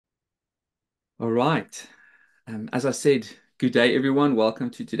All right. As I said, good day, everyone.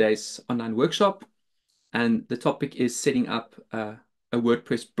 Welcome to today's online workshop. And the topic is setting up a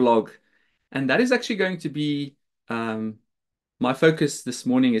WordPress blog. And that is actually going to be um, my focus this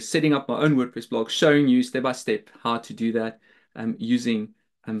morning is setting up my own WordPress blog, showing you step by step how to do that using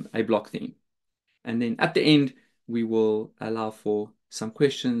a block theme. And then at the end, we will allow for some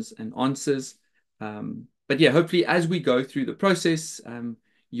questions and answers. But yeah, hopefully as we go through the process,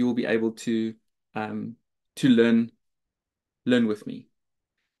 you will be able um, to learn with me.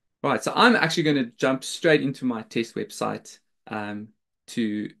 All right, so I'm actually going to jump straight into my test website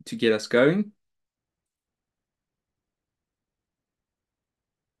to get us going.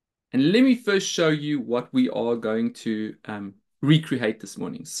 And let me first show you what we are going to recreate this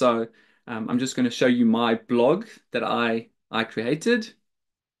morning. So I'm just going to show you my blog that I created.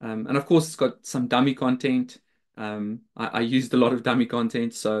 And of course, it's got some dummy content. I used a lot of dummy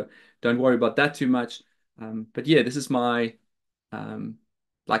content, so don't worry about that too much. But yeah, this is my um,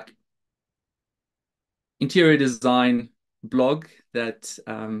 like interior design blog that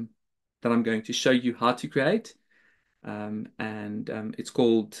I'm going to show you how to create. And it's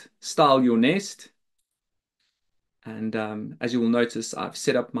called Style Your Nest. And as you will notice, I've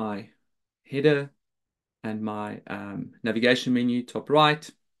set up my header and my navigation menu top right.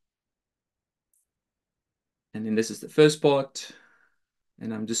 And then this is the first part.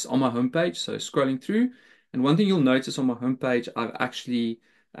 And I'm just on my homepage, so scrolling through. And one thing you'll notice on my homepage, I've actually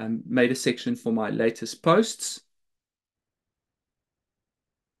made a section for my latest posts.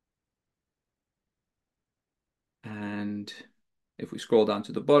 And if we scroll down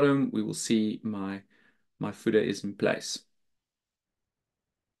to the bottom, we will see my footer is in place.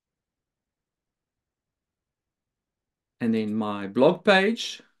 And then my blog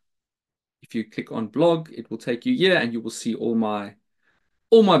page, if you click on blog, it will take you here and you will see all my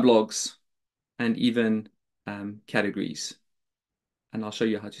blogs and even categories. And I'll show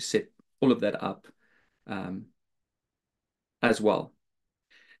you how to set all of that up um, as well.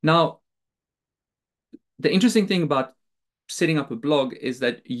 Now, the interesting thing about setting up a blog is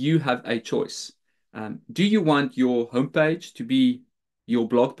that you have a choice. Do you want your homepage to be your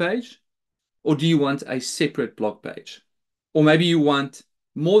blog page, or do you want a separate blog page? Or maybe you want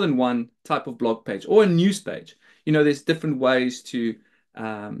more than one type of blog page or a news page. There's different ways to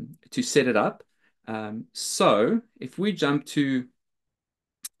set it up. So if we jump to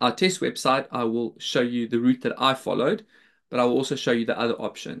our test website, I will show you the route that I followed, but I will also show you the other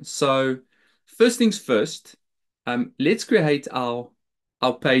options. So first things first, let's create our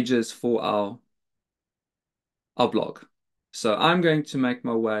pages for our blog. So I'm going to make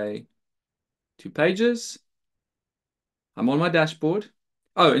my way to pages. I'm on my dashboard.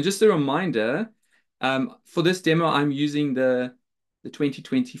 Oh, and just a reminder, for this demo, I'm using the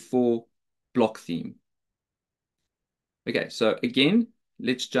 2024 block theme. Okay, so again,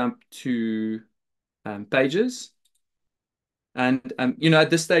 let's jump to pages. And at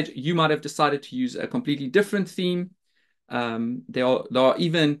this stage, you might have decided to use a completely different theme. There are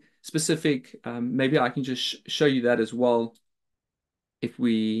even specific, maybe I can just show you that as well. If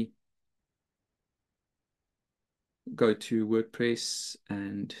we go to WordPress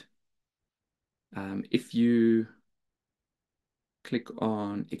and if you click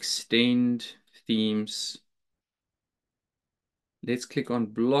on extend themes, let's click on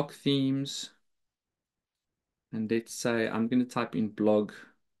block themes. And let's say I'm going to type in blog.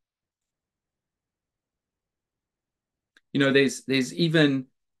 There's even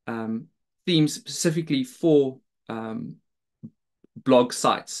themes specifically for um, blog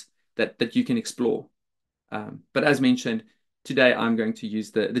sites that you can explore. But as mentioned, today I'm going to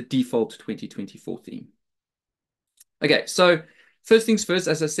use the default 2024 theme. Okay, so first things first,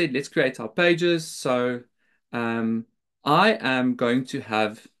 as I said, let's create our pages. So I am going to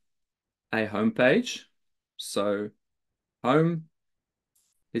have a home page. So home,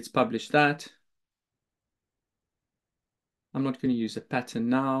 let's publish that. I'm not going to use a pattern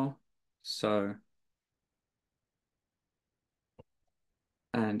now. So,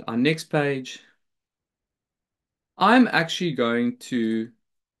 and our next page, I'm actually going to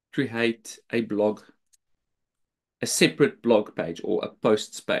create a separate blog page or a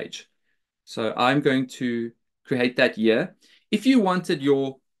posts page. So I'm going to create that here. If you wanted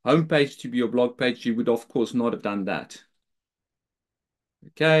your homepage to be your blog page, you would of course not have done that.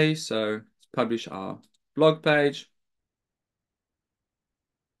 Okay, so let's publish our blog page.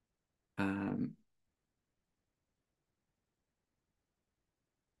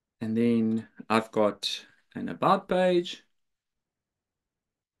 And then I've got an about page.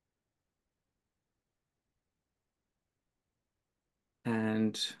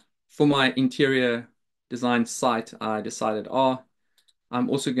 And for my interior design site, I decided, oh, I'm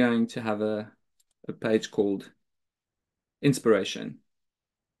also going to have a page called inspiration.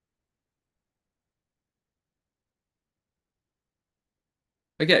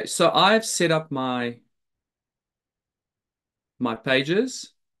 Okay, so I've set up my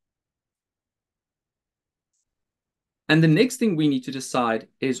pages. And the next thing we need to decide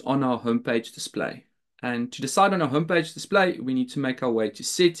is on our homepage display. And to decide on our homepage display, we need to make our way to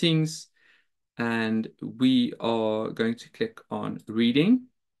settings, and we are going to click on reading.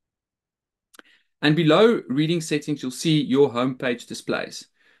 And below reading settings, you'll see your homepage displays.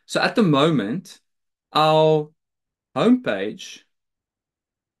 So at the moment, our homepage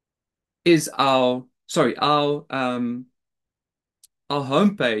is our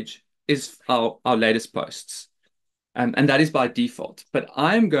homepage is our latest posts. And that is by default. But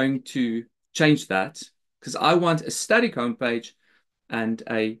I'm going to change that because I want a static homepage and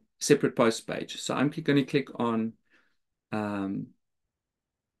a separate post page. So I'm going to click on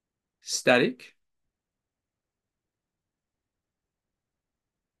static.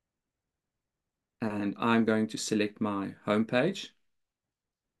 And I'm going to select my homepage.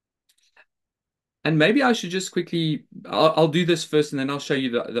 And maybe I should just quickly, I'll do this first and then I'll show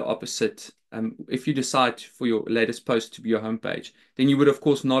you the opposite. If you decide for your latest post to be your homepage, then you would, of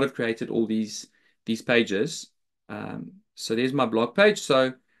course, not have created all these pages. So there's my blog page.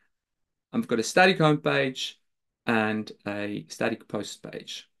 So I've got a static homepage and a static post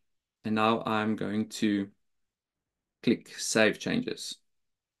page. And now I'm going to click Save Changes.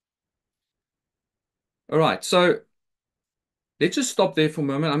 All right, so let's just stop there for a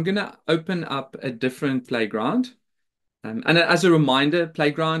moment. I'm going to open up a different playground. And as a reminder,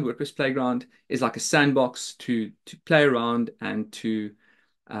 Playground, WordPress Playground is like a sandbox to play around um,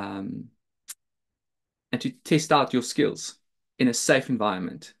 and to test out your skills in a safe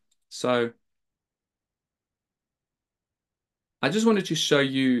environment. So I just wanted to show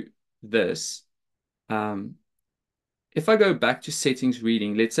you this. If I go back to settings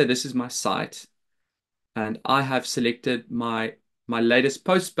reading, let's say this is my site, and I have selected my latest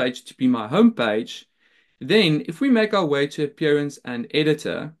post page to be my home page. Then if we make our way to appearance and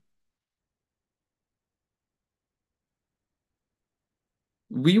editor,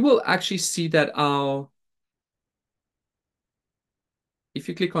 we will actually see that if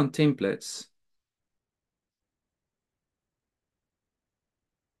you click on templates,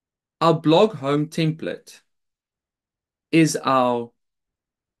 our blog home template is our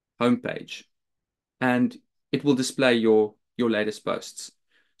homepage, and it will display your latest posts.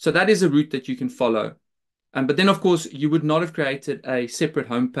 So that is a route that you can follow. But then, of course, you would not have created a separate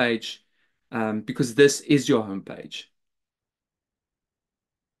homepage because this is your homepage.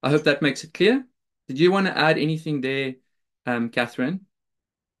 I hope that makes it clear. Did you want to add anything there, Catherine?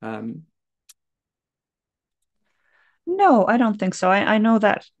 Um, No, I don't think so. I know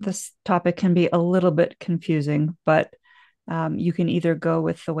that this topic can be a little bit confusing, but you can either go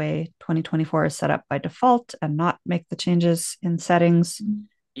with the way 2024 is set up by default and not make the changes in settings,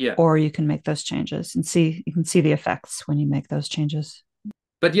 yeah. or you can make those changes and you can see the effects when you make those changes.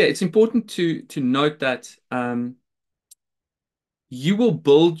 But yeah, it's important to note that you will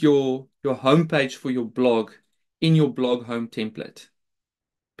build your homepage for your blog in your blog home template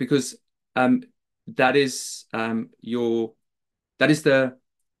because um, that is the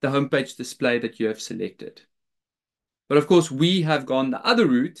homepage display that you have selected. But of course, we have gone the other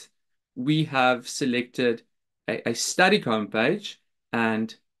route. We have selected a static homepage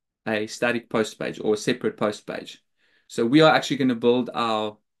and a static post page or a separate post page. So we are actually going to build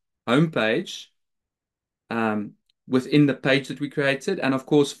our homepage um, within the page that we created. And of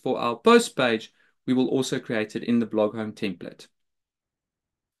course, for our post page, we will also create it in the blog home template.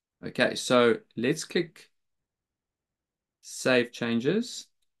 Okay, so let's click Save Changes.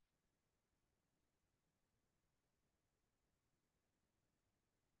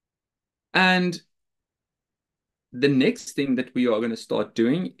 And the next thing that we are going to start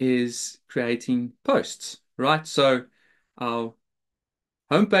doing is creating posts, right? So our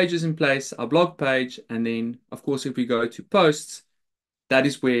homepage is in place, our blog page, and then, of course, if we go to posts, that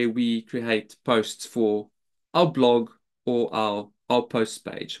is where we create posts for our blog or our post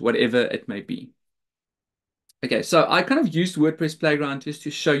page, whatever it may be. Okay, so I kind of used WordPress Playground just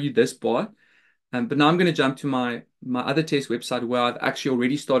to show you this part, but now I'm going to jump to my other test website where I've actually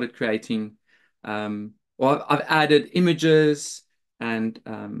already started creating, or I've added images and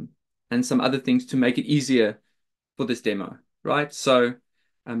some other things to make it easier for this demo, right? So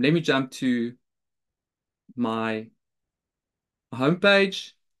let me jump to my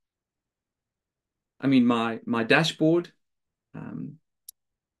homepage. I mean my dashboard, um,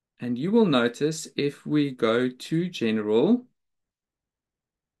 And you will notice if we go to general,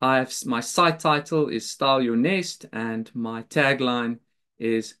 I have my site title is Style Your Nest, and my tagline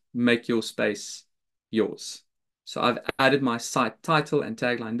is Make Your Space Yours. So I've added my site title and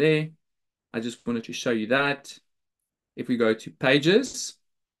tagline there. I just wanted to show you that. If we go to pages,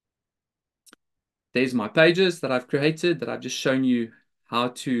 there's my pages that I've created that I've just shown you how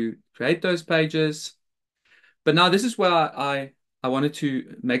to create those pages. But now this is where I wanted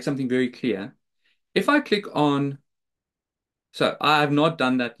to make something very clear. If I click on, so I have not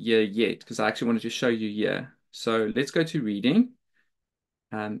done that here yet because I actually wanted to show you here. So let's go to reading.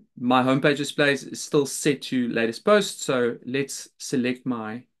 My homepage displays is still set to latest post. So let's select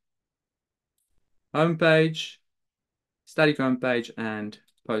my homepage, static homepage, and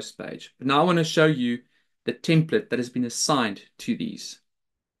post page. But now I want to show you the template that has been assigned to these,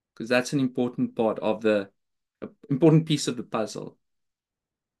 because that's an important part of the important piece of the puzzle.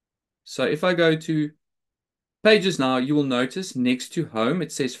 So if I go to pages now, you will notice next to home,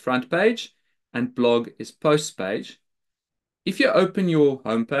 it says front page and blog is post page. If you open your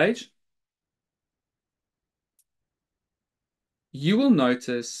home page, you will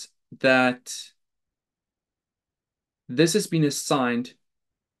notice that this has been assigned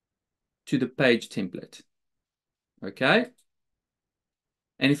to the page template. Okay.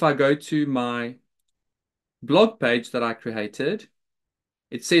 And if I go to my blog page that I created,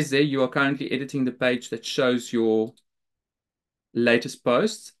 it says there you are currently editing the page that shows your latest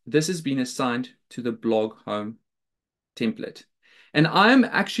posts. This has been assigned to the blog home template. And I'm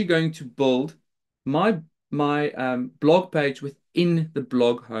actually going to build my blog page within the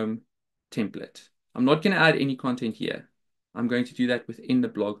blog home template. I'm not going to add any content here. I'm going to do that within the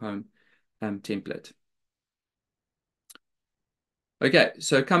blog home template. Okay,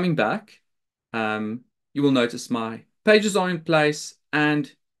 so coming back, you will notice my pages are in place.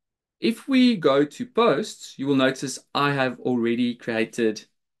 And if we go to posts, you will notice I have already created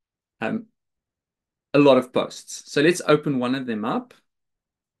um, a lot of posts. So let's open one of them up.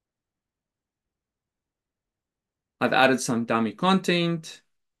 I've added some dummy content,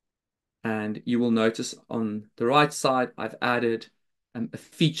 and you will notice on the right side, I've added a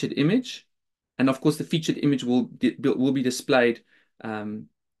featured image. And of course, the featured image will be displayed on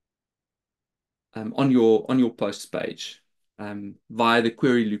your posts page via the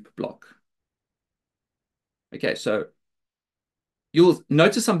query loop block. Okay, so you'll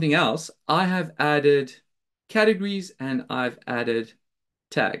notice something else. I have added categories and I've added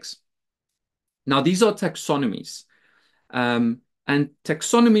tags. Now, these are taxonomies. And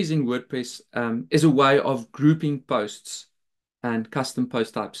taxonomies in WordPress is a way of grouping posts and custom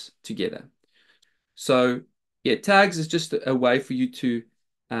post types together. So yeah, tags is just a way for you to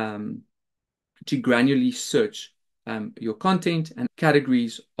granularly search your content, and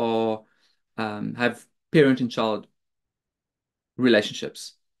categories are have parent and child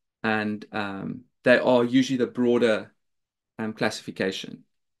relationships, and they are usually the broader classification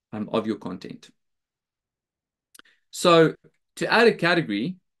of your content. So to add a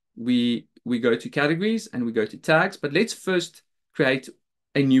category, we go to categories and we go to tags, but let's first create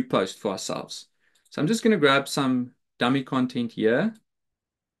a new post for ourselves. So I'm just going to grab some dummy content here,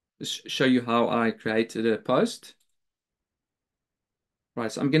 just show you how I created a post. Right,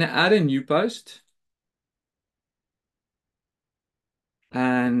 so I'm going to add a new post,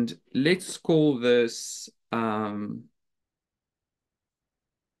 and let's call this or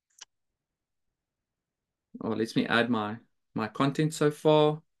let me add my content so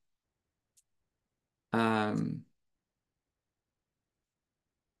far. I'm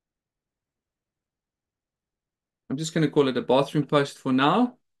just going to call it a bathroom post for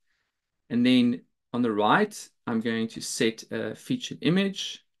now. And then on the right, I'm going to set a featured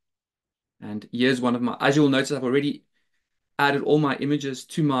image. And here's one of my, as you'll notice, I've already added all my images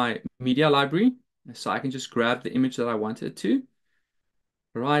to my media library. So I can just grab the image that I wanted to.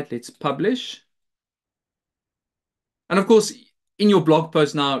 All right, let's publish. And of course, in your blog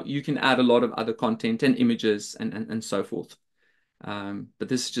post now, you can add a lot of other content and images and so forth. But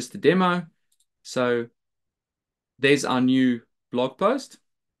this is just a demo. So there's our new blog post.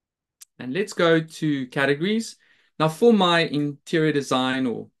 And let's go to categories. Now for my interior design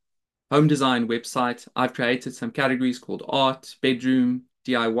or home design website, I've created some categories called art, bedroom,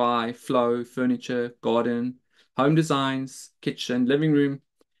 DIY, flow, furniture, garden, home designs, kitchen, living room.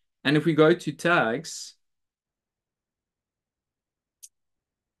 And if we go to tags,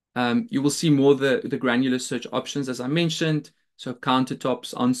 you will see more the granular search options, as I mentioned. So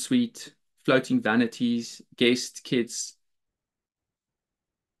countertops, ensuite, floating vanities, guest, kids.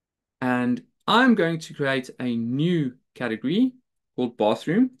 And I'm going to create a new category called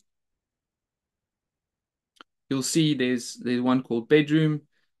bathroom. you'll see there's one called bedroom.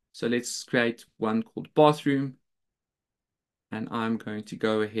 So let's create one called bathroom. And I'm going to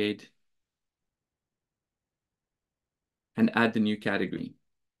go ahead and add the new category.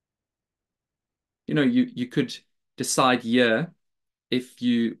 You could decide here if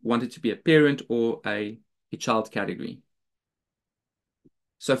you want it to be a parent or a child category.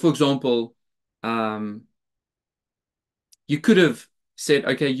 So for example, you could have said,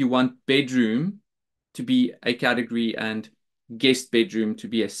 okay, you want bedroom to be a category and guest bedroom to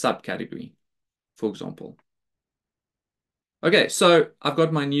be a subcategory, for example. Okay, so I've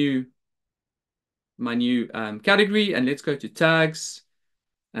got my new category, and let's go to tags,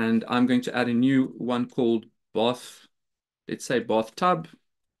 and I'm going to add a new one called bath. Let's say bathtub.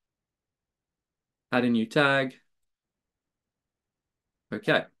 Add a new tag.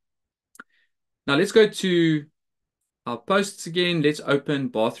 Okay. Now let's go to our posts again. Let's open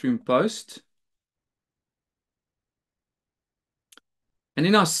bathroom post. And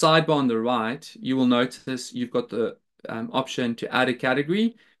in our sidebar on the right, you will notice you've got the option to add a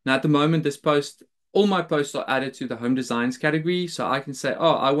category. Now at the moment, all my posts are added to the home designs category. So I can say,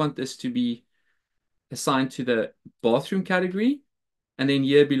 oh, I want this to be assigned to the bathroom category. And then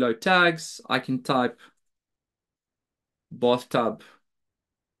here below tags, I can type bathtub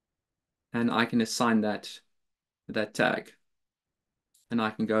and I can assign that tag. And I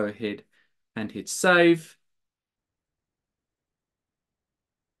can go ahead and hit save.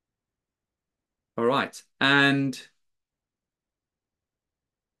 All right. And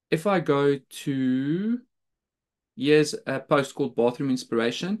if I go to, here's a post called bathroom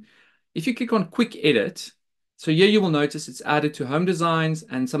inspiration. If you click on quick edit, so here you will notice it's added to home designs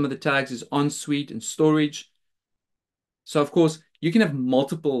and some of the tags is ensuite and storage. So of course you can have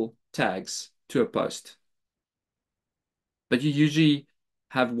multiple tags to a post, but you usually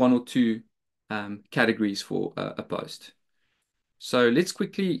have one or two categories for a post. So let's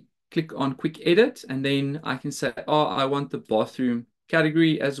quickly click on quick edit, and then I can say, oh, I want the bathroom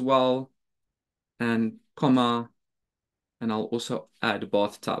category as well, and comma, and I'll also add a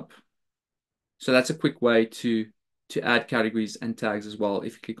bathtub. So that's a quick way to add categories and tags as well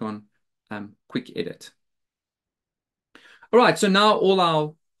if you click on quick edit. All right, so now all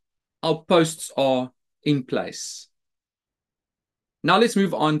our posts are in place. Now let's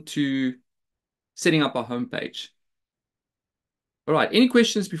move on to setting up our homepage. All right, any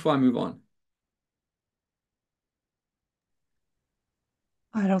questions before I move on?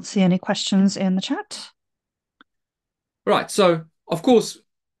 I don't see any questions in the chat. All right, so of course,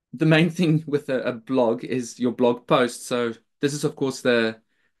 the main thing with a blog is your blog post. So this is, of course, the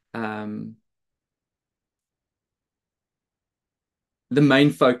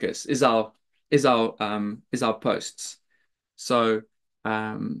main focus is our posts. So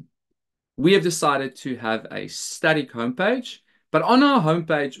we have decided to have a static homepage, but on our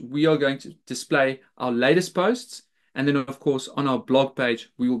homepage, we are going to display our latest posts. And then, of course, on our blog page,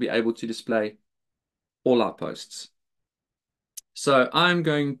 we will be able to display all our posts. So I'm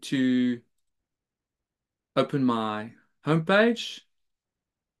going to open my homepage.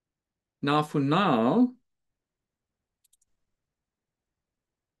 Now, for now,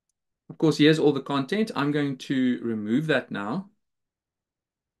 of course, here's all the content. I'm going to remove that now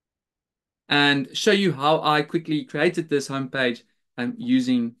and show you how I quickly created this homepage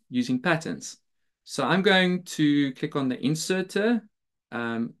using patterns. So I'm going to click on the inserter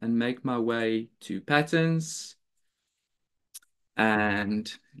and make my way to patterns.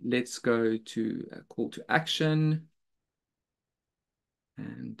 And let's go to a call to action.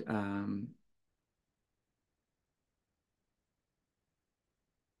 And I'm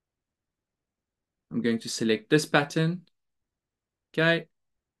going to select this pattern. Okay.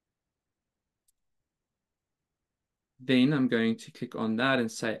 Then I'm going to click on that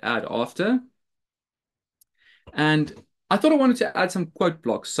and say add after. And I thought I wanted to add some quote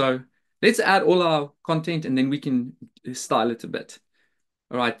blocks. So let's add all our content and then we can style it a bit.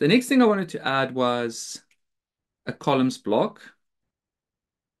 All right. The next thing I wanted to add was a columns block.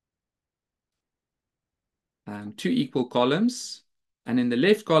 Two equal columns. And in the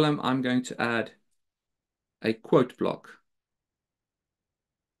left column, I'm going to add a quote block.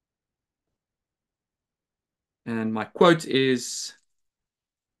 And my quote is,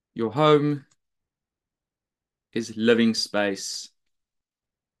 your home is living space,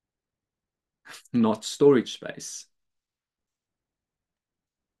 not storage space.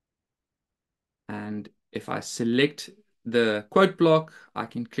 And if I select the quote block, I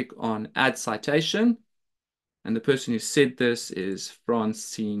can click on add citation. And the person who said this is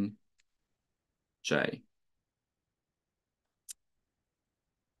Francine J.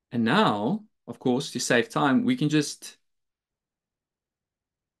 And now, of course, to save time, we can just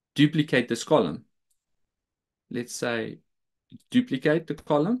duplicate this column. Let's say duplicate the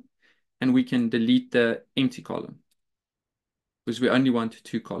column, and we can delete the empty column because we only want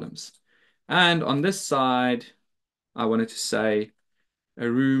two columns. And on this side, I wanted to say a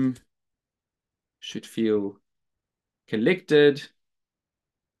room should feel collected,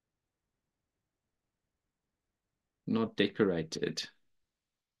 not decorated.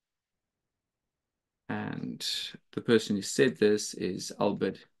 And the person who said this is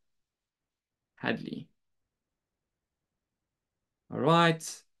Albert Hadley. All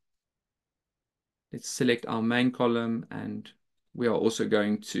right. Let's select our main column, and we are also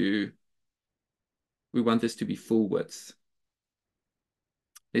going to, we want this to be full width.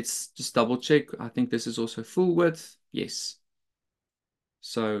 Let's just double check. I think this is also full width. Yes.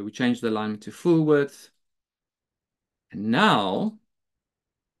 So we change the alignment to full width. And now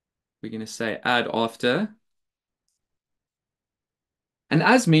we're going to say add after. And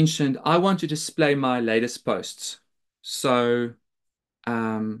as mentioned, I want to display my latest posts. So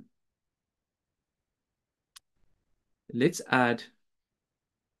let's add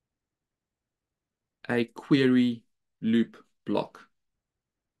a query loop block.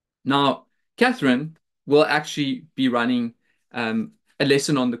 Now, Catherine will actually be running a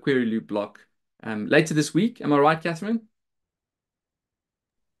lesson on the query loop block later this week. Am I right, Catherine?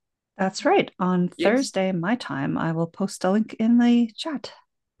 That's right. On Yes. Thursday, my time, I will post a link in the chat.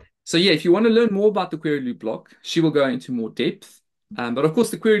 So yeah, if you want to learn more about the query loop block, she will go into more depth. But of course,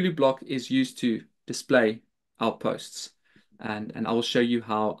 the query loop block is used to display our posts. And I will show you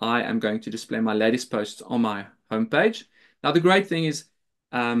how I am going to display my latest posts on my homepage. Now, the great thing is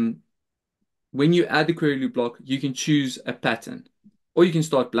when you add the query loop block, you can choose a pattern or you can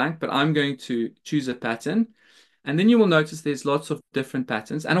start blank, but I'm going to choose a pattern. And then you will notice there's lots of different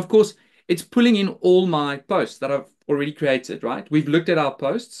patterns. And of course, it's pulling in all my posts that I've already created, right? We've looked at our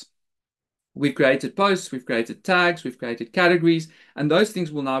posts. We've created posts, we've created tags, we've created categories, and those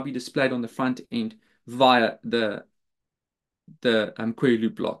things will now be displayed on the front end via the query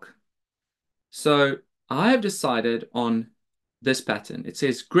loop block. So I have decided on this pattern. It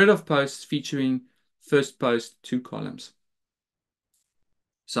says grid of posts featuring first post, two columns.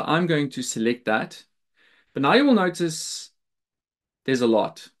 So I'm going to select that. But now you will notice there's a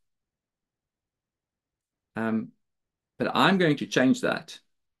lot. But I'm going to change that.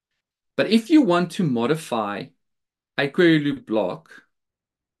 But if you want to modify a query loop block,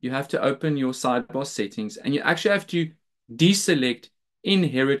 you have to open your sidebar settings and you actually have to deselect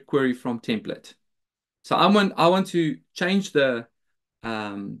inherit query from template. So I want to change the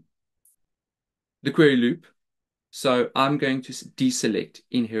query loop. So I'm going to deselect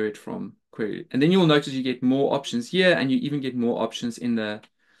inherit from query. And then you'll notice you get more options here and you even get more options in the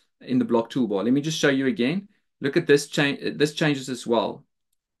block toolbar. Let me just show you again. Look at this change. This changes as well.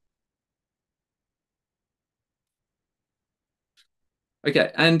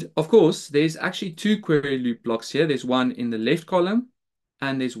 Okay, and of course, there's actually two query loop blocks here. There's one in the left column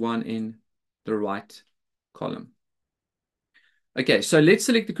and there's one in the right column. Okay, so let's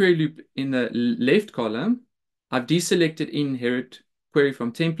select the query loop in the left column. I've deselected inherit query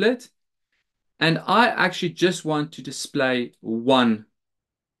from template, and I actually just want to display one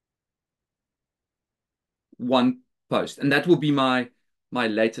post, and that will be my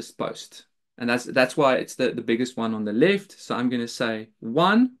latest post. And that's why it's the biggest one on the left. So I'm going to say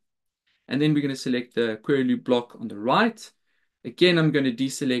one. And then we're going to select the query loop block on the right. Again, I'm going to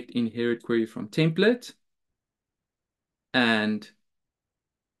deselect inherit query from template. And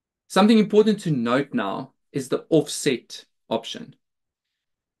something important to note now is the offset option.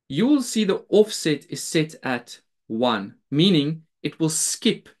 You will see the offset is set at 1, meaning it will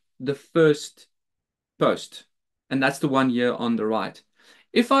skip the first post. And that's the one here on the right.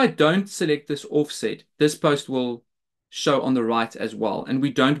 If I don't select this offset, this post will show on the right as well. And we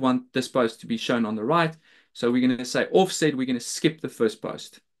don't want this post to be shown on the right. So we're going to say offset, we're going to skip the first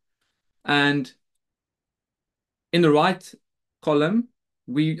post. And in the right column,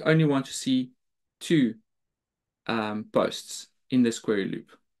 we only want to see two posts in this query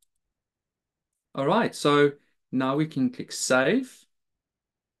loop. All right, so now we can click save.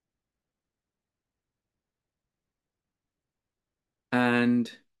 And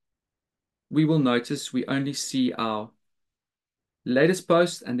we will notice we only see our latest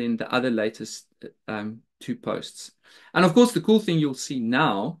post and then the other latest two posts. And of course, the cool thing you'll see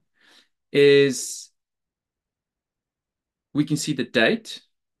now is we can see the date,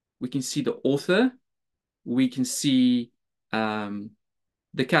 we can see the author, we can see the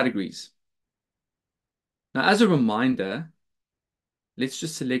categories. Now, as a reminder, let's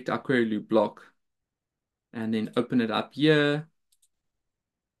just select our query loop block and then open it up here.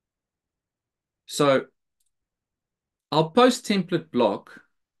 So our post template block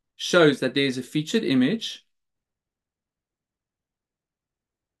shows that there's a featured image,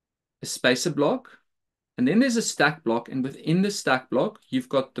 a spacer block, and then there's a stack block. And within the stack block, you've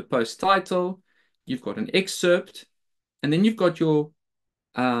got the post title, you've got an excerpt, and then you've got your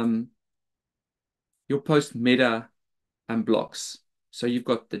post meta blocks. So you've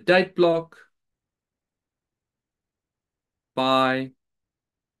got the date block by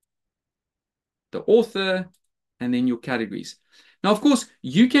the author, and then your categories. Now, of course,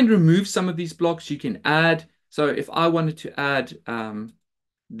 you can remove some of these blocks. You can add. So if I wanted to add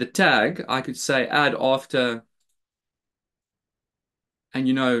the tag, I could say add after,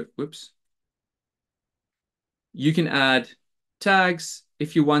 and whoops, you can add tags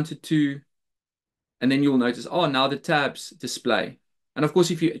if you wanted to, and then you'll notice, oh, now the tabs display. And of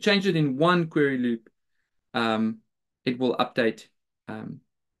course, if you change it in one query loop, um, it will update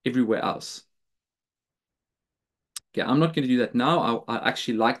everywhere else. Okay, I'm not going to do that now. I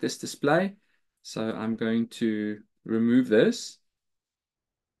actually like this display, so I'm going to remove this.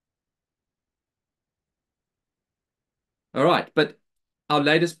 All right, but our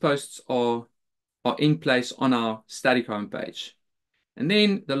latest posts are in place on our static home page. And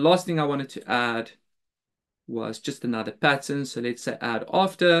then the last thing I wanted to add was just another pattern. So let's say add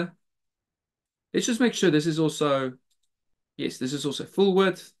after. Let's just make sure this is also, yes, this is also full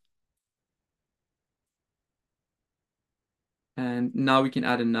width. And now we can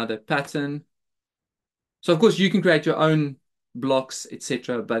add another pattern. So of course you can create your own blocks,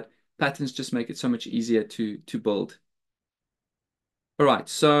 etc., but patterns just make it so much easier to build. All right,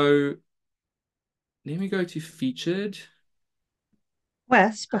 so let me go to featured.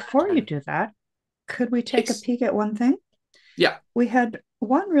 Wes, before you And do that, could we take a yes, peek at one thing? yeah. We had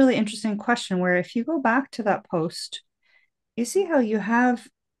one really interesting question where if you go back to that post, you see how you have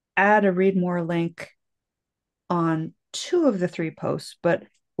add a read more link on two of the three posts, but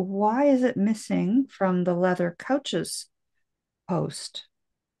why is it missing from the leather couches post?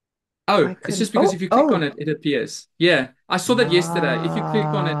 I Oh, it's couldn't. just because if Oh, you click on oh. it, it appears. Yeah, I saw that yesterday. If you click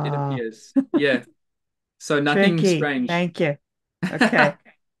on it, it Ah, appears. Yeah, so nothing tricky. strange. Thank you. Okay.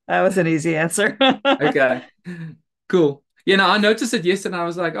 That was an easy answer. Okay, cool. Yeah, no, I noticed it yesterday. And I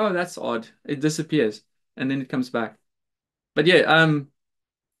was like, oh, that's odd. It disappears and then it comes back. But yeah,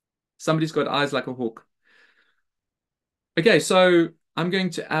 somebody's got eyes like a hawk. Okay, so I'm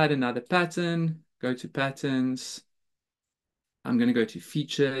going to add another pattern. Go to patterns. I'm going to go to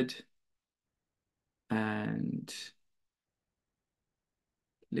featured and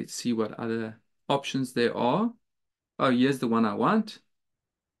let's see what other options there are. Oh, here's the one I want.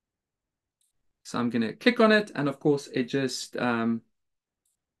 So I'm going to click on it. And of course, it just, it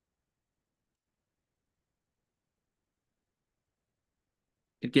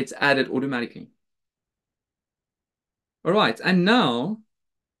gets added automatically. All right. And now,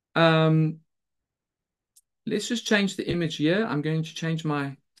 um, let's just change the image here. I'm going to change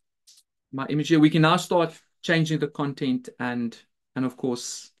my image here. We can now start changing the content and of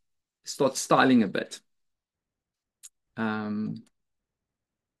course, start styling a bit. Um,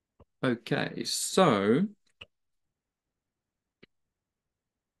 okay. So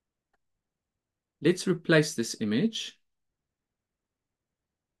let's replace this image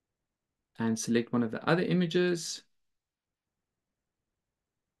and select one of the other images.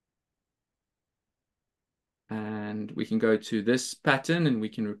 And we can go to this pattern and we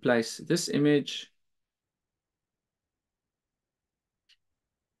can replace this image.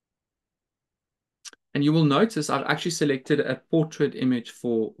 And you will notice I've actually selected a portrait image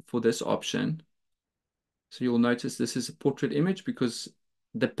for this option. So you'll notice this is a portrait image because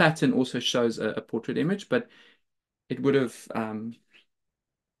the pattern also shows a portrait image, but it would have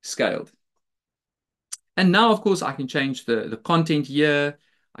scaled. And now, of course, I can change the content here.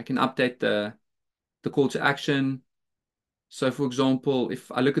 I can update the call to action. So for example,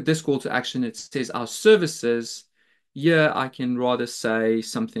 if I look at this call to action, it says our services. Here, I can rather say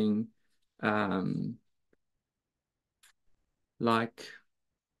something um, like,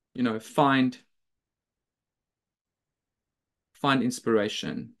 find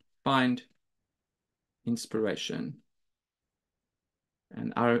inspiration, find inspiration.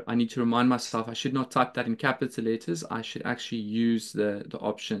 And I need to remind myself, I should not type that in capital letters. I should actually use the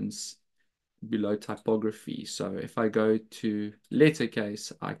options below typography. So if I go to letter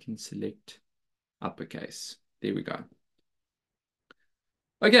case, I can select uppercase. There we go.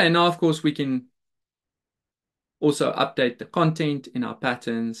 Okay, now of course we can also update the content in our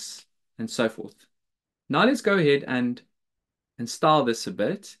patterns and so forth. Now let's go ahead and and style this a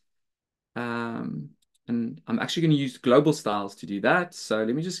bit. Um, and I'm actually going to use global styles to do that. So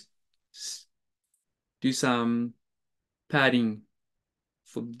let me just do some padding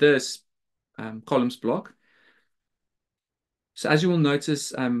for this columns block. So as you will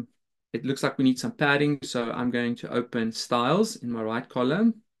notice, it looks like we need some padding. So I'm going to open styles in my right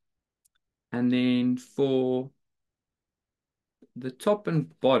column. And then for the top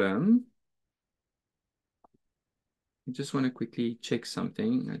and bottom, I just want to quickly check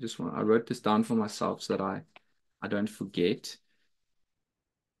something. I wrote this down for myself so that I don't forget.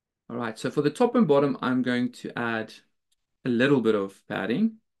 All right, so for the top and bottom, I'm going to add a little bit of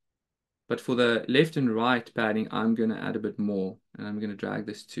padding. But for the left and right padding, I'm going to add a bit more. And I'm going to drag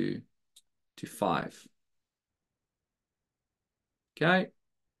this to 5. Okay.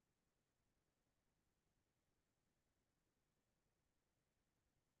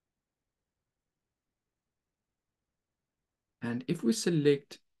 And if we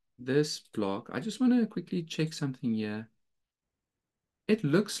select this block, I just want to quickly check something here. It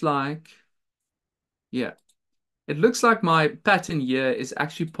looks like, yeah, it looks like my pattern here is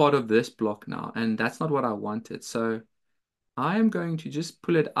actually part of this block now, and that's not what I wanted. So I am going to just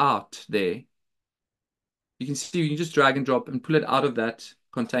pull it out there. You can see you can just drag and drop and pull it out of that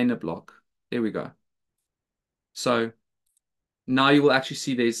container block. There we go. So now you will actually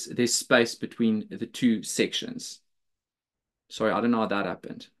see there's space between the two sections. Sorry, I don't know how that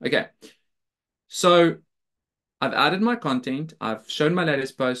happened. Okay, so I've added my content. I've shown my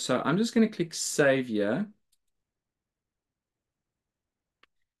latest post. So I'm just going to click save here.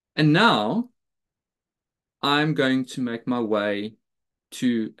 And now I'm going to make my way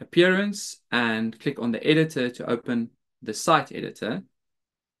to appearance and click on the editor to open the site editor.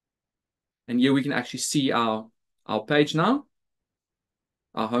 And here we can actually see our page now,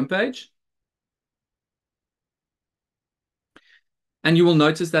 our homepage. And you will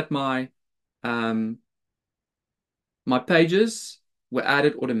notice that um, my pages were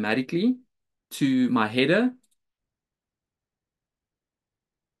added automatically to my header.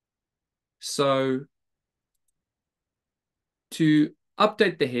 So to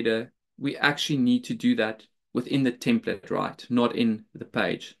update the header, we actually need to do that within the template, right? Not in the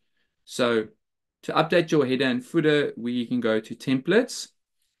page. So to update your header and footer, we can go to templates.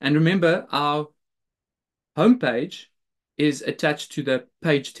 And remember, our homepage is attached to the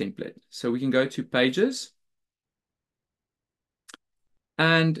page template. So we can go to pages.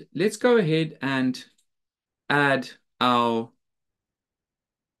 And let's go ahead and add our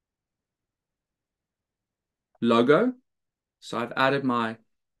logo. So I've added my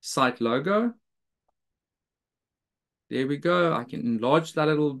site logo. There we go. I can enlarge that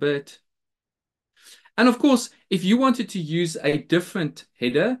a little bit. And of course, if you wanted to use a different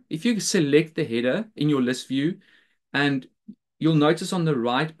header, if you select the header in your list view, and you'll notice on the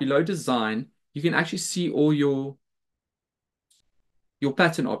right below design, you can actually see all your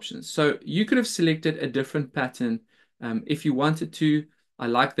pattern options. So you could have selected a different pattern if you wanted to. I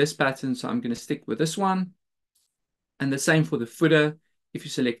like this pattern, so I'm going to stick with this one. And the same for the footer. If you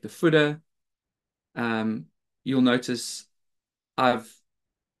select the footer, you'll notice I've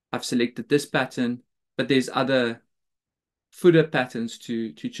selected this pattern, but there's other footer patterns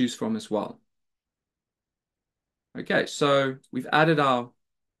to choose from as well. Okay, so we've added our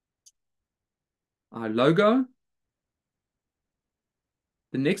logo.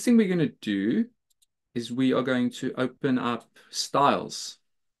 The next thing we're going to do is we are going to open up styles.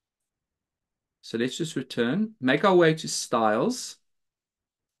 So let's just return, make our way to styles.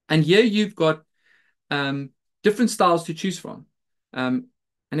 And here you've got different styles to choose from. And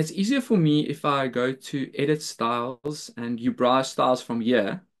it's easier for me if I go to edit styles and you browse styles from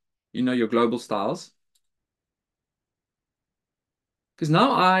here, your global styles. Because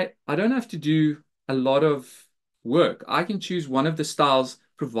now I don't have to do a lot of work. I can choose one of the styles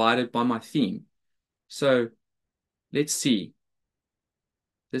provided by my theme. So let's see.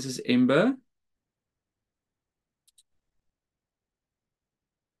 This is Ember,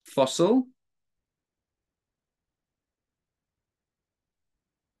 Fossil,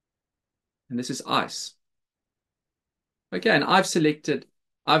 and this is Ice. Okay, and I've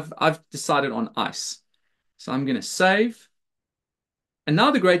decided on Ice. So I'm going to save. And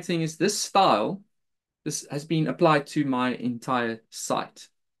now the great thing is this has been applied to my entire site.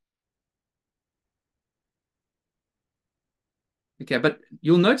 Okay, but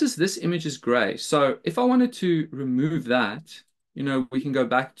you'll notice this image is gray. So if I wanted to remove that, we can go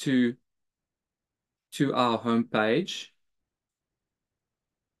back to our home page.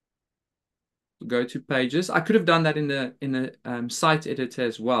 Go to pages. I could have done that in the site editor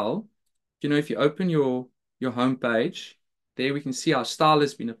as well. If you open your home page There we can see our style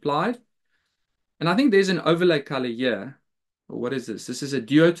has been applied. And I think there's an overlay color here. Or what is this? This is a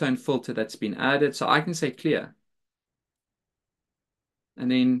duotone filter that's been added. So I can say clear.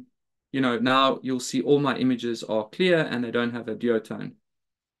 And then, now you'll see all my images are clear and they don't have a duotone.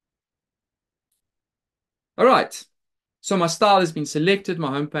 All right. So my style has been selected. My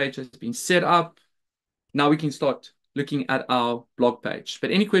homepage has been set up. Now we can start looking at our blog page.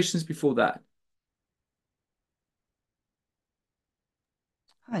 But any questions before that?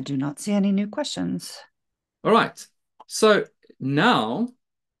 I do not see any new questions. All right. So now,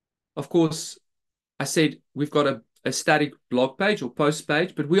 of course, I said we've got a static blog page or post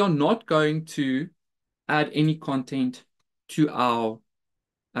page, but we are not going to add any content to our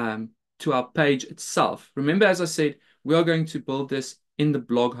page itself. Remember, as I said, we are going to build this in the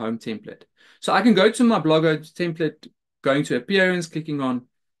blog home template. So I can go to my blog home template, going to appearance, clicking on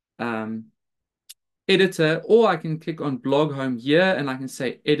editor, or I can click on blog home here and I can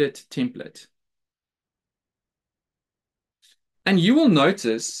say edit template. And you will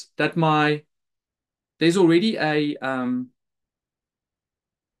notice that there's already a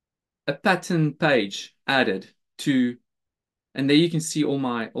pattern page added to, and there you can see all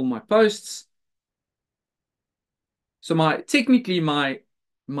my posts. So technically my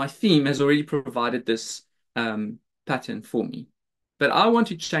theme has already provided this pattern for me, but I want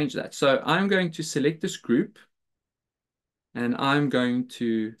to change that. So I'm going to select this group and I'm going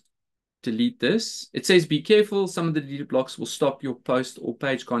to delete this. It says be careful, some of the deleted blocks will stop your post or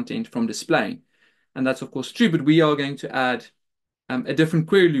page content from displaying. And that's of course true, but we are going to add a different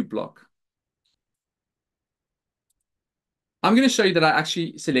query loop block. I'm going to show you that I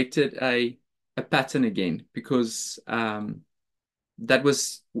actually selected a pattern again because that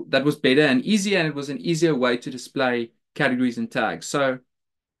was better and easier, and it was an easier way to display categories and tags. So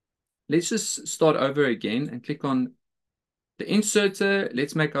let's just start over again and click on the inserter.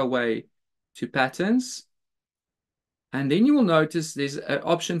 Let's make our way to patterns. And then you will notice there's an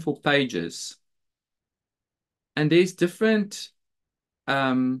option for pages. And there's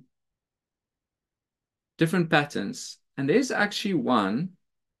um, different patterns. And there's actually one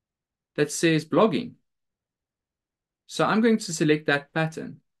that says blogging. So I'm going to select that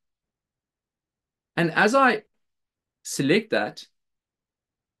pattern. And as I select that,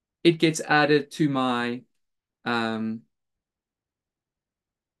 it gets added to my um,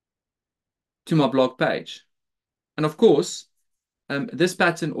 blog page. And of course, this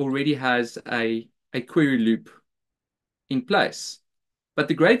pattern already has a query loop in place. But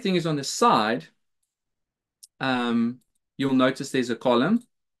the great thing is on the side, you'll notice there's a column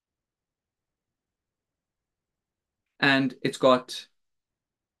and it's got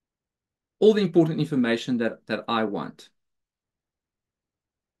all the important information that I want.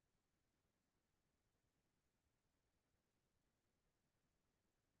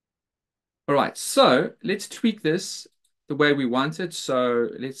 All right, so let's tweak this the way we want it. So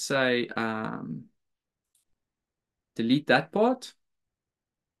let's say delete that part,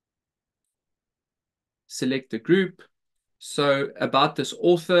 select the group. So about this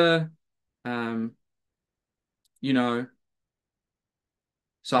author, um, you know,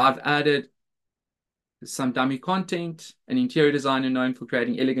 so I've added some dummy content, an interior designer known for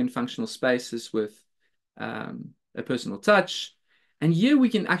creating elegant functional spaces with a personal touch. And here we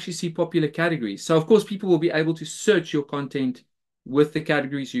can actually see popular categories. So of course, people will be able to search your content with the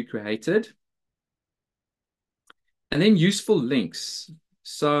categories you created. And then useful links.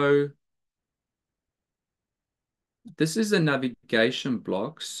 So this is a navigation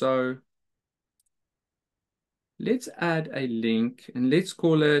block. So let's add a link and let's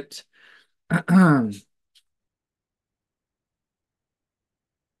call it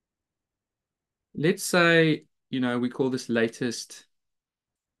let's say, we call this latest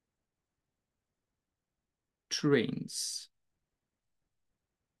trends.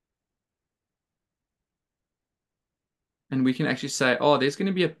 And we can actually say, oh, there's going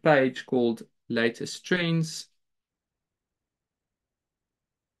to be a page called latest trends.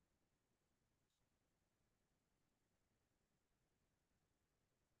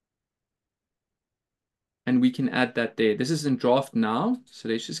 And we can add that there. This is in draft now. So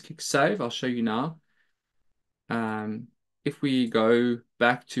let's just click save. I'll show you now. If we go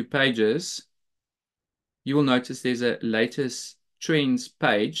back to pages, you will notice there's a latest trends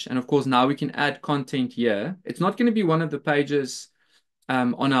page. And of course, now we can add content here. It's not going to be one of the pages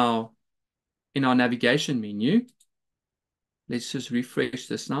in our navigation menu. Let's just refresh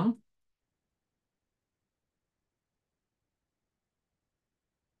this now.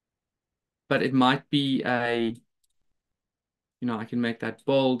 But it might be I can make that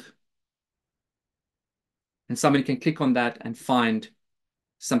bold. and somebody can click on that and find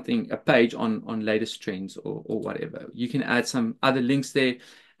something, a page on latest trends or whatever. You can add some other links there.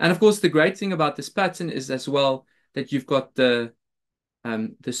 And of course, the great thing about this pattern is as well that you've got the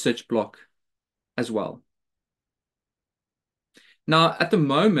search block as well. Now, at the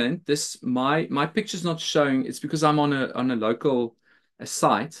moment, this my picture's not showing. It's because I'm on a local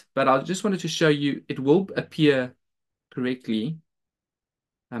site, but I just wanted to show you it will appear correctly.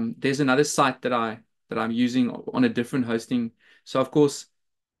 There's another site that I'm using on a different hosting. So of course,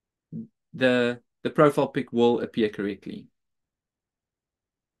 the profile pic will appear correctly.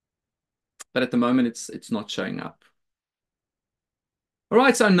 But at the moment it's not showing up. All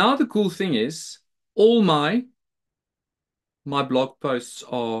right, so now the cool thing is all my blog posts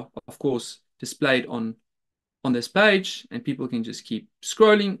are of course displayed on this page, and people can just keep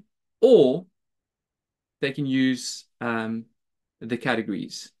scrolling, or they can use the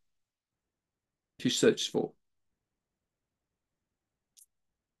categories to search for.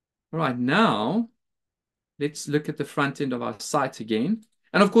 All right, now let's look at the front end of our site again.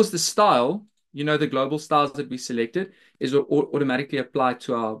 And of course, the style, the global styles that we selected is automatically applied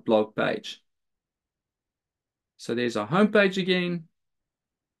to our blog page. So there's our home page again.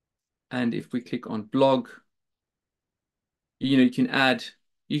 And if we click on blog, you can add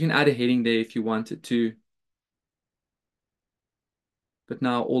a heading there if you wanted to. But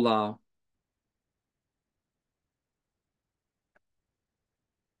now all our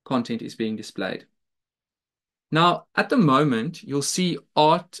content is being displayed. Now, at the moment, you'll see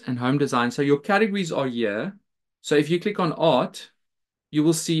art and home design. So your categories are here. So if you click on art, you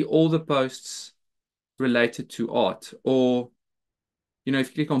will see all the posts related to art. Or, if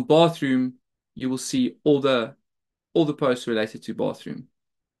you click on bathroom, you will see all the posts related to bathroom,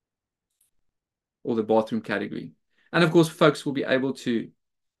 or the bathroom category. And of course, folks will be able to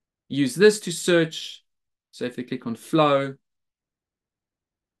use this to search. So if they click on flow,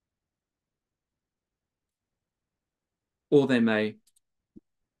 or they may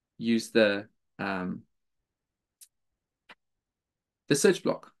use the search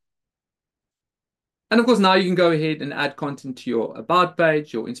block. And of course, now you can go ahead and add content to your about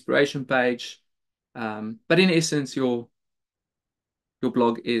page, your inspiration page. But in essence, your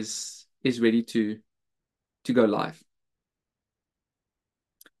blog is ready to go live.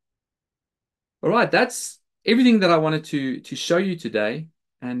 All right, that's everything that I wanted to show you today.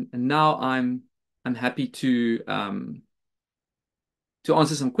 And now I'm happy to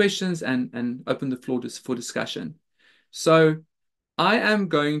answer some questions and open the floor for discussion. So I am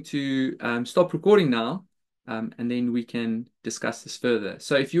going to stop recording now, and then we can discuss this further.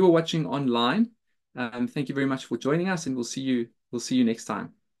 So if you are watching online, thank you very much for joining us, and we'll see you next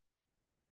time.